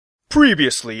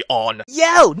Previously on...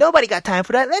 Yo, nobody got time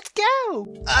for that. Let's go.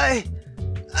 I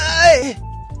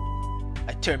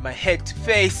turned my head to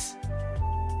face.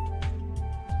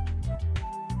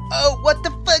 Oh, what the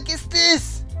fuck is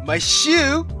this? My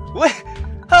shoe? What?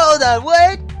 Hold on,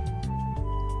 what?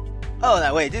 Hold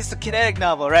on, wait, this is a kinetic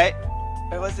novel, right?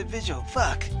 Or was it visual?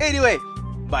 Fuck. Anyway,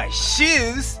 my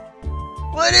shoes?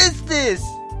 What is this?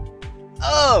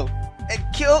 Oh, and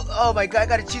Kyo. Oh my god, I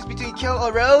gotta choose between Kyo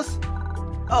or Rose?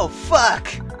 Oh, fuck.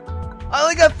 I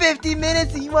only got 50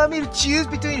 minutes and you want me to choose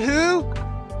between who?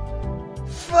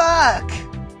 Fuck.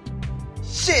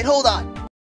 Shit, hold on.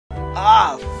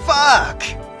 Ah, fuck.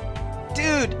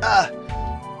 Dude,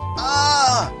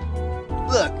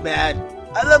 look, man.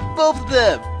 I love both of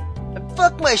them. And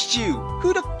fuck my shoe.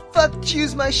 Who the fuck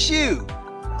choose my shoe?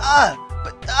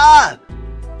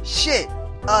 Shit.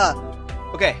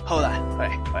 Okay, hold on.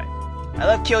 Alright. I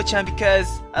love Kyo-chan because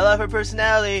I love her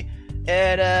personality.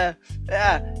 And,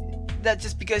 not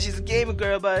just because she's a gamer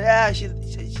girl, but, I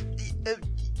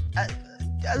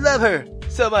love her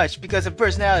so much because of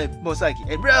personality, most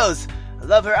likely. And Rose, I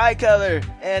love her eye color,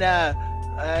 and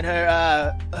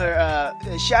her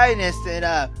shyness, and,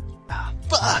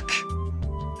 fuck!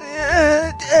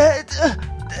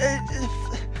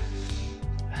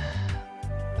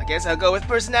 I guess I'll go with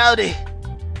personality.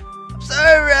 I'm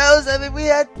sorry, Rose, I mean, we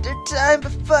had our time,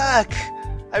 but fuck!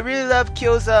 I really love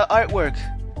Kyo's artwork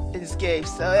in this game,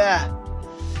 so yeah.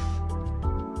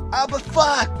 Oh, but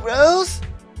fuck, Rose!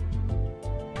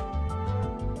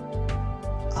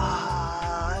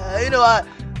 You know what?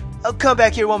 I'll come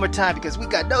back here one more time because we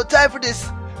got no time for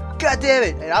this. God damn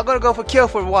it. And I'm gonna go for Kyo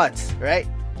for once, right?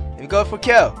 Let me go for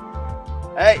Kyo.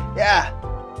 Alright, yeah.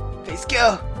 Face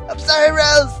Kyo. I'm sorry,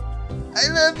 Rose. I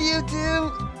love you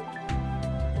too.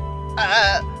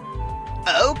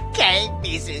 Okay,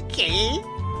 Mizuki.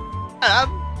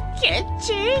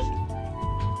 Tenshi?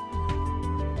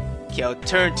 Kyo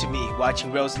turned to me,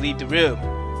 watching Rose leave the room.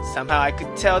 Somehow I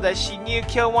could tell that she knew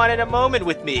Kyo wanted a moment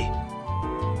with me.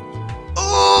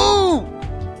 Ooh!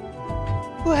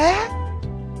 What?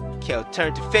 Kyo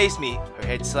turned to face me, her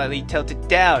head slightly tilted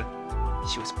down.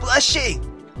 She was blushing.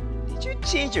 Did you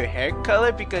change your hair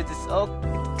color because it's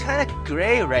kind of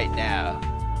gray right now?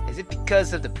 Is it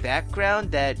because of the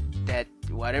background that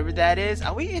whatever that is?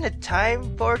 Are we in a time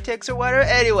vortex or whatever?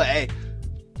 Anyway.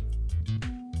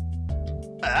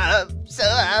 I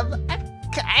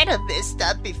kind of messed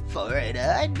up before, and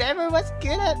I never was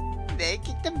good at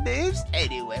making the moves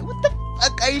anyway. What the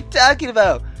fuck are you talking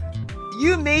about?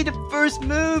 You made the first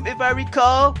move, if I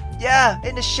recall. Yeah,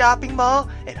 in the shopping mall.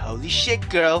 And holy shit,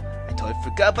 girl, I totally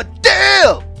forgot, but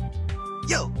damn!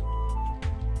 Yo!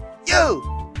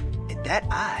 And that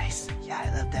eyes. Yeah, I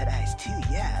love that eyes too,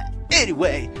 yeah.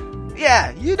 Anyway,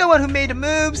 yeah, you the one who made the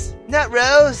moves, not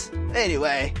Rose.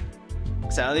 Anyway.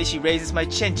 Suddenly she raises my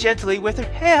chin gently with her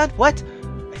hand. What?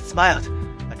 I smiled,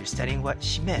 understanding what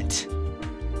she meant.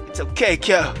 It's okay,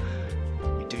 Kyo.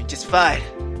 You're doing just fine.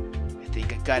 I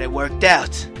think I got it worked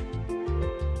out.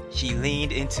 She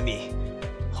leaned into me,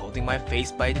 holding my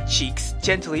face by the cheeks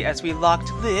gently as we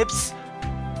locked lips.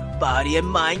 Body and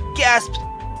mind gasped.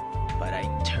 But I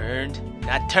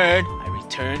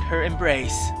returned her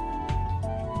embrace.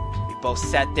 We both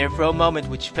sat there for a moment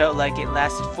which felt like it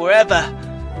lasted forever.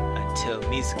 Until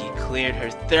Mizuki cleared her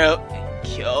throat and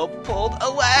Kyo pulled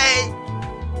away.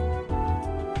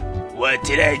 What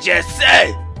did I just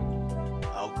say?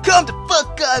 Oh, come the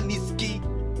fuck on, Mizuki.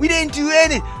 We didn't do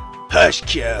anything. Hush,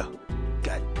 Kyo.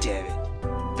 God damn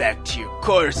it. Back to your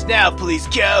quarters now, please,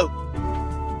 Kyo.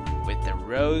 With a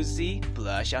rosy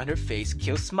blush on her face,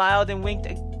 Kyo smiled and winked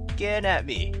again at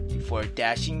me before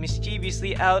dashing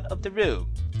mischievously out of the room.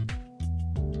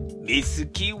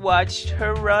 Mizuki watched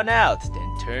her run out,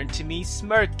 then turned to me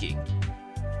smirking.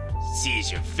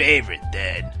 She's your favorite,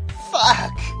 then.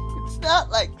 Fuck! It's not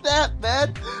like that,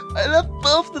 man. I love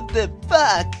both of them.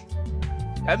 Fuck!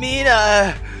 I mean,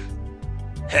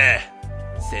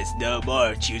 says no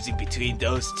more. Choosing between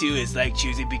those two is like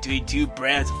choosing between two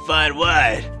brands of fine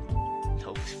wine.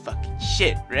 No fucking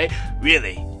shit, right?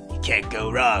 Really, you can't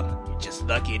go wrong. You're just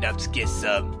lucky enough to get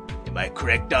some. Am I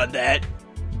correct on that?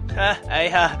 I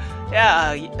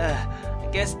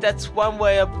guess that's one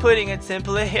way of putting it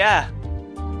simply, yeah.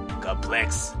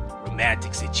 Complex,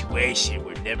 romantic situation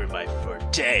were never my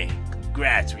forte.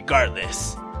 Congrats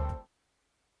regardless.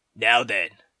 Now then,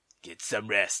 get some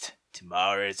rest.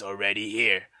 Tomorrow is already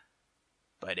here,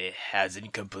 but it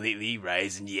hasn't completely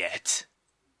risen yet.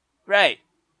 Right.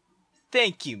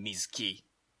 Thank you, Mizuki.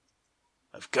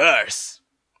 Of course.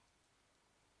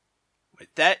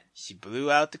 With that, she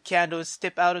blew out the candle and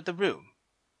stepped out of the room.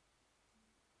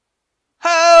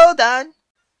 Hold on!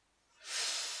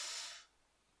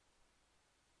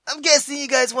 I'm guessing you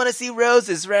guys want to see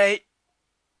roses, right?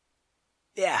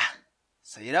 Yeah.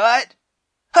 So you know what?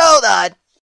 Hold on!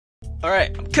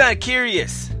 Alright, I'm kinda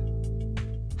curious.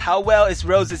 How well is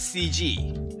Rose's CG?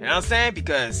 You know what I'm saying?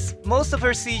 Because most of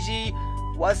her CG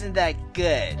wasn't that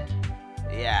good.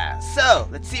 Yeah, so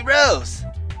let's see Rose.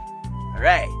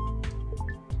 Alright.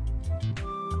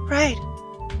 Right.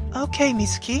 Okay,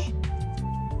 Mizuki.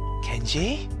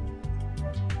 Kenji?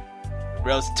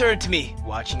 Rose turned to me,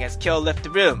 watching as Kyo left the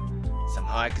room.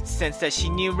 Somehow I could sense that she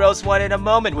knew Rose wanted a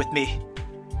moment with me.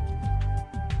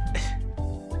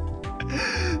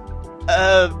 ち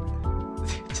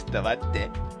ょっと待って.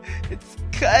 It's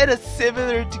kinda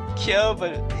similar to Kyo,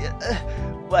 but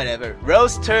whatever.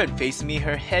 Rose turned, facing me,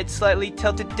 her head slightly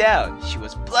tilted down. She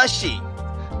was blushing.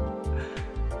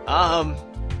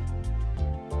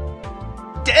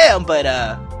 Damn, but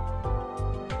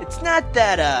it's not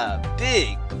that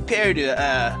big compared to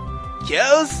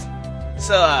Kyo's.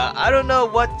 So I don't know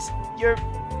what you're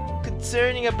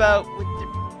concerning about with the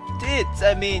tits.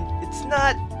 I mean, it's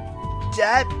not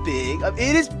that big. I mean,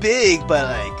 it is big, but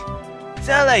like it's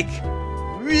not like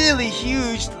really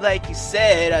huge like you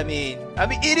said. I mean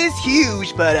it is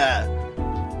huge, but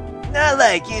not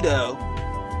like, you know.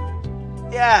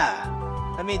 Yeah.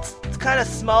 I mean, it's kind of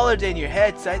smaller than your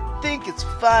head, so I think it's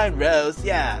fine, Rose.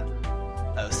 Yeah.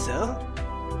 Also,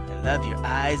 I love your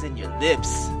eyes and your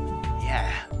lips. Yeah.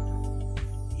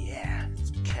 Yeah,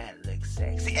 it kind of looks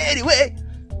sexy. Anyway,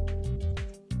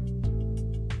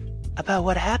 About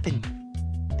what happened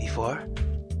before,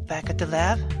 back at the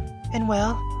lab, and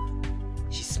well...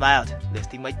 She smiled,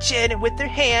 lifting my chin, and with her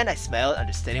hand, I smiled,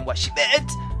 understanding what she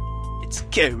meant. It's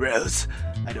okay, Rose.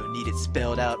 I don't need it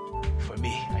spelled out for me.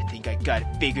 I think I got it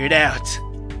figured out.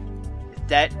 With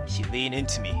that, she leaned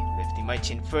into me, lifting my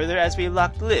chin further as we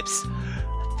locked lips.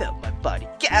 I felt my body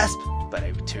gasp, but I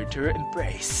returned to her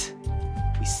embrace.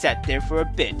 We sat there for a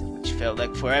bit, which felt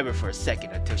like forever for a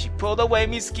second, until she pulled away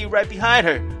Mizuki right behind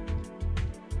her.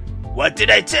 What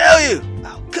did I tell you?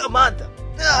 Oh, come on, though.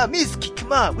 Ah, Mizuki,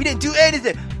 come on. We didn't do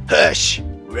anything. Hush!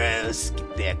 Rose,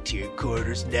 get back to your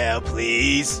quarters now,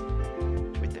 please.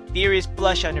 With a furious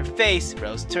blush on her face,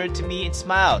 Rose turned to me and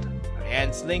smiled, her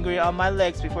hands lingering on my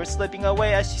legs before slipping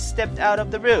away as she stepped out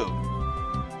of the room.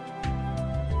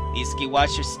 Mizuki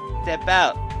watched her step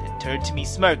out, then turned to me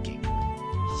smirking.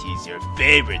 She's your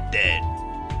favorite, then.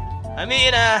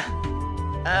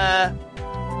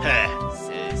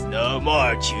 Says no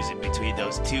more. Choosing between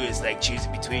those two is like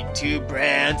choosing between two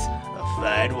brands of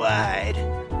fine wine.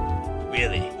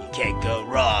 Really, you can't go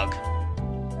wrong.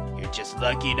 You're just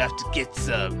lucky enough to get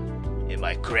some. Am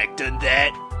I correct on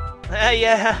that?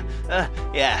 Yeah.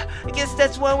 I guess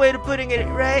that's one way of putting it,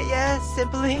 right? Yeah,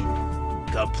 simply.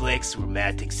 Complex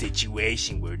romantic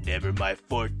situation were never my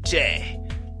forte.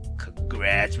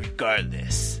 Congrats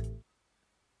regardless.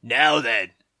 Now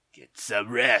then, get some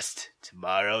rest.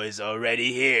 Tomorrow is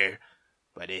already here,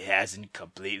 but it hasn't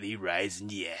completely risen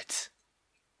yet.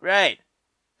 Right.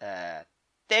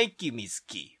 Thank you,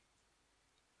 Mizuki.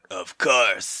 Of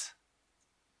course.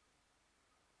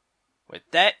 With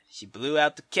that, she blew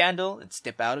out the candle and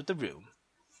stepped out of the room.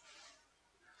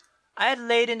 I had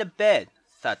laid in the bed,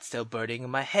 thoughts still burning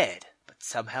in my head, but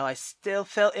somehow I still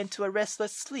fell into a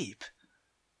restless sleep.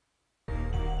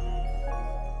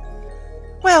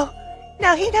 Well,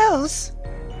 now he knows.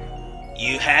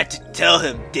 You had to tell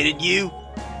him, didn't you?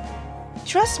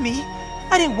 Trust me,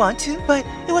 I didn't want to, but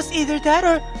it was either that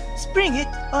or spring it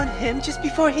on him just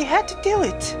before he had to do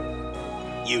it.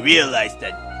 You realize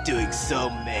that doing so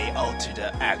may alter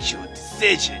the actual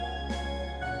decision.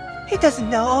 He doesn't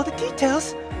know all the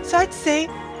details, so I'd say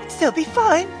it'd still be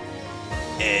fine.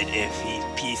 And if he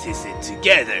pieces it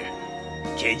together,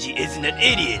 Kenji isn't an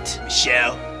idiot,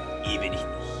 Michelle. Even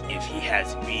if he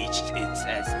has reached it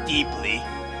as deeply,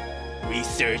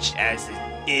 researched as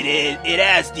it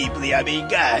as deeply,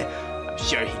 God, I'm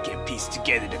sure he can piece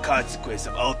together the consequence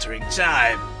of altering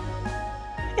time.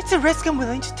 It's a risk I'm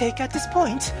willing to take at this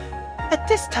point. At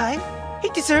this time, he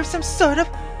deserves some sort of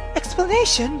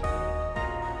explanation.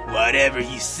 Whatever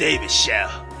you say,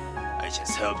 Michelle. I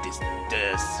just hope this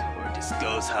does, or this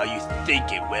goes how you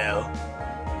think it will.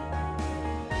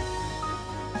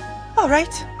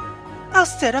 Alright, I'll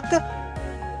set up the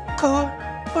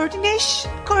coordinates,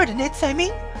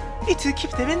 You two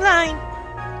keep them in line.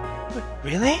 But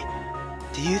really?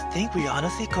 Do you think we're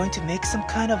honestly going to make some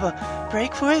kind of a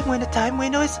break for it when the time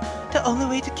window is the only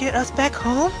way to get us back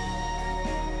home?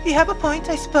 You have a point,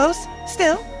 I suppose.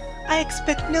 Still, I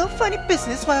expect no funny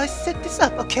business while I set this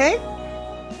up, okay?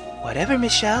 Whatever,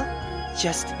 Michelle.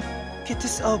 Just get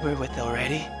this over with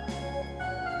already.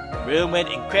 The room went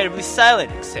incredibly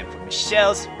silent except for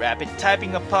Michelle's rapid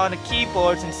typing upon the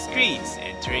keyboards and screens,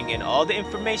 entering in all the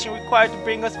information required to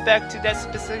bring us back to that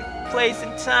specific place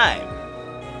and time.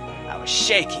 I was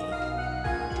shaking.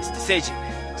 This decision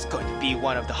was going to be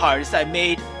one of the hardest I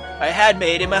had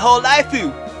made in my whole life.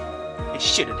 It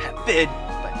shouldn't have been,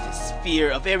 but this fear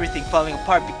of everything falling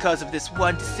apart because of this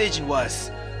one decision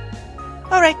was.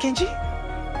 Alright, Kenji.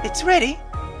 It's ready.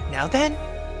 Now then,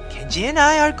 Kenji and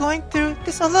I are going through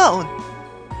this alone.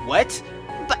 What?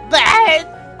 But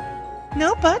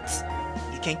No buts.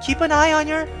 You can keep an eye on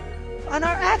our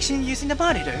action using the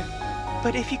monitor.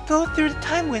 But if you go through the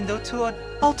time window to an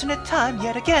alternate time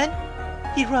yet again,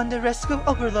 you run the risk of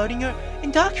overloading your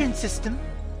endocrine system.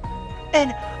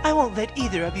 And I won't let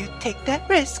either of you take that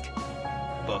risk.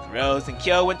 Both Rose and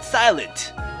Kyo went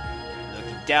silent,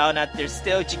 looking down at their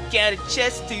still gigantic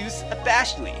chest tubes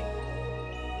abashedly.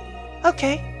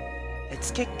 Okay,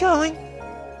 let's get going.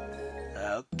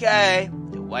 Okay.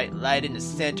 The white light in the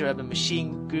center of the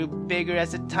machine grew bigger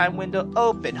as the time window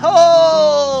opened.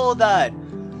 Hold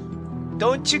on!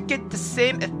 Don't you get the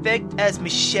same effect as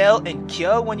Michelle and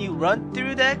Kyo when you run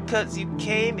through that cause you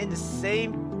came in the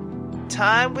same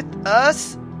time with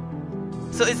us?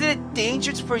 So isn't it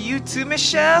dangerous for you too,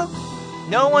 Michelle?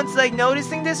 No one's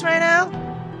noticing this right now?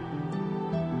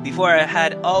 Before it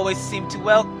had always seemed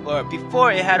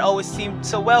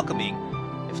so welcoming,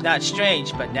 if not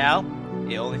strange, but now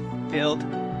it only filled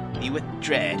me with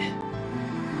dread.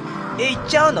 Hey,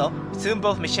 Jono! Soon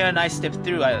both Michelle and I stepped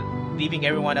through, leaving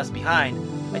everyone else behind.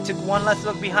 I took one last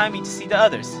look behind me to see the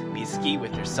others. Mizuki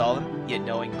with her solemn yet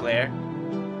knowing glare,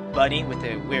 Bunny with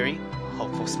a weary,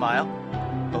 hopeful smile.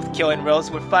 Both Kyo and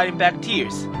Rose were fighting back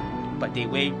tears, but they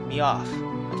waved me off.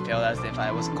 I felt as if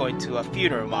I was going to a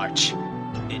funeral march,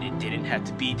 and it didn't have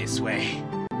to be this way.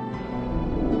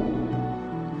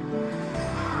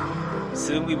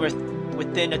 Soon we were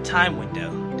within a time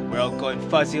window, the world going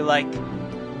fuzzy like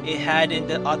it had in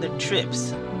the other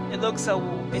trips.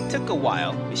 It took a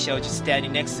while, Michelle just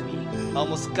standing next to me,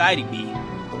 almost guiding me,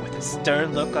 with a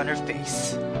stern look on her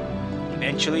face.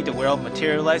 Eventually the world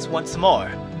materialized once more,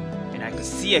 and I could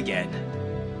see again.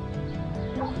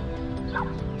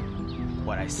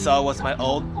 What I saw was my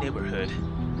old neighborhood,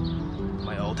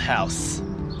 my old house,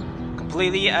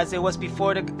 completely as it was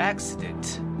before the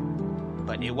accident.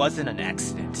 But it wasn't an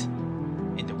accident.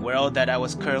 In the world that I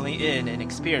was currently in and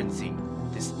experiencing,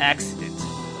 this accident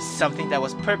was something that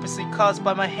was purposely caused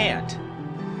by my hand.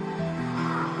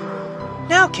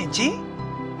 Now, Kenji.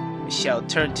 Michelle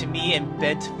turned to me and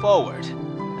bent forward,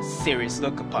 a serious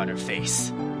look upon her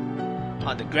face.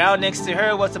 On the ground next to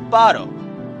her was a bottle.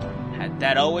 Had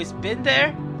that always been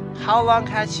there? How long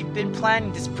had she been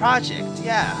planning this project?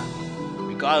 Yeah.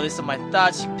 Regardless of my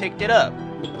thoughts, she picked it up.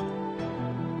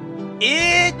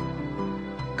 It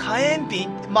can be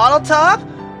Molotov?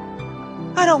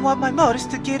 I don't want my motives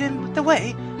to get in the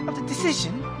way of the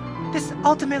decision. This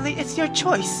ultimately is your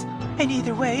choice, and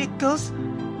either way it goes,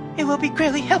 it will be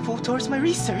greatly helpful towards my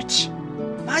research.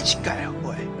 Machikayo,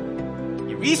 boy.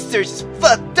 Your research is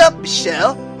fucked up,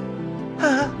 Michelle.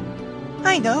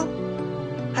 I know.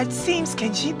 It seems,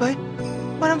 Kenji, but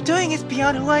what I'm doing is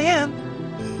beyond who I am,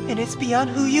 and it's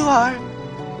beyond who you are.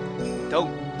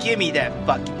 Don't give me that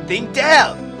fucking thing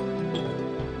down!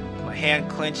 My hand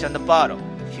clenched on the bottle,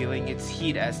 feeling its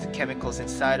heat as the chemicals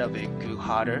inside of it grew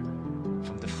hotter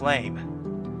from the flame.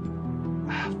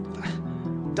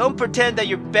 Don't pretend that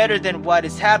you're better than what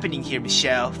is happening here,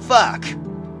 Michelle. Fuck!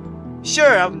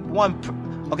 Sure, I'm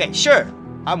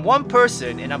one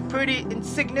person and I'm pretty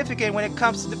insignificant when it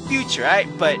comes to the future, right?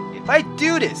 But if I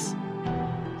do this,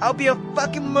 I'll be a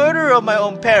fucking murderer of my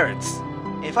own parents.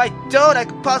 If I don't, I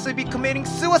could possibly be committing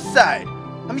suicide.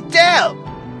 I mean, damn!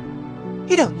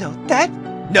 You don't know that.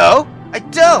 No, I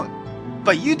don't.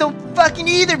 But you don't fucking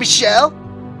either, Michelle.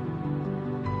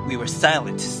 We were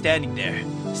silent, standing there,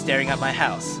 staring at my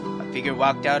house. A figure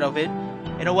walked out of it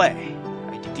and away.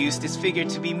 I deduced this figure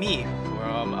to be me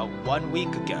from 1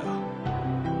 week ago.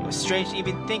 It was strange to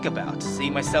even think about,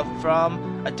 seeing myself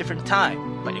from a different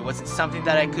time, but it wasn't something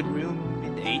that I could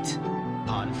ruminate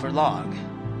on for long.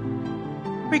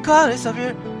 Regardless of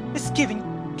your misgiving,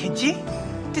 Kenji,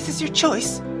 this is your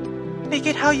choice. Make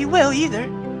it how you will, either.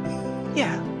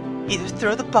 Yeah, either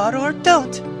throw the bottle or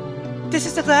don't. This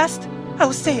is the last I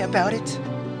will say about it.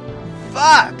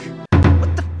 Fuck!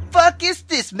 What the fuck is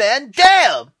this, man?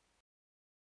 Damn!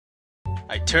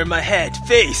 I turned my head,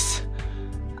 face.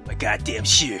 My goddamn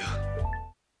shoe.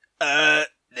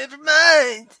 Never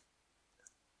mind.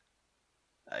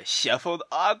 I shuffled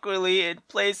awkwardly in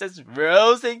place as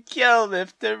Rose and Kyo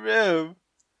left the room.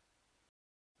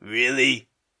 Really?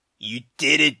 You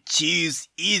didn't choose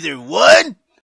either one?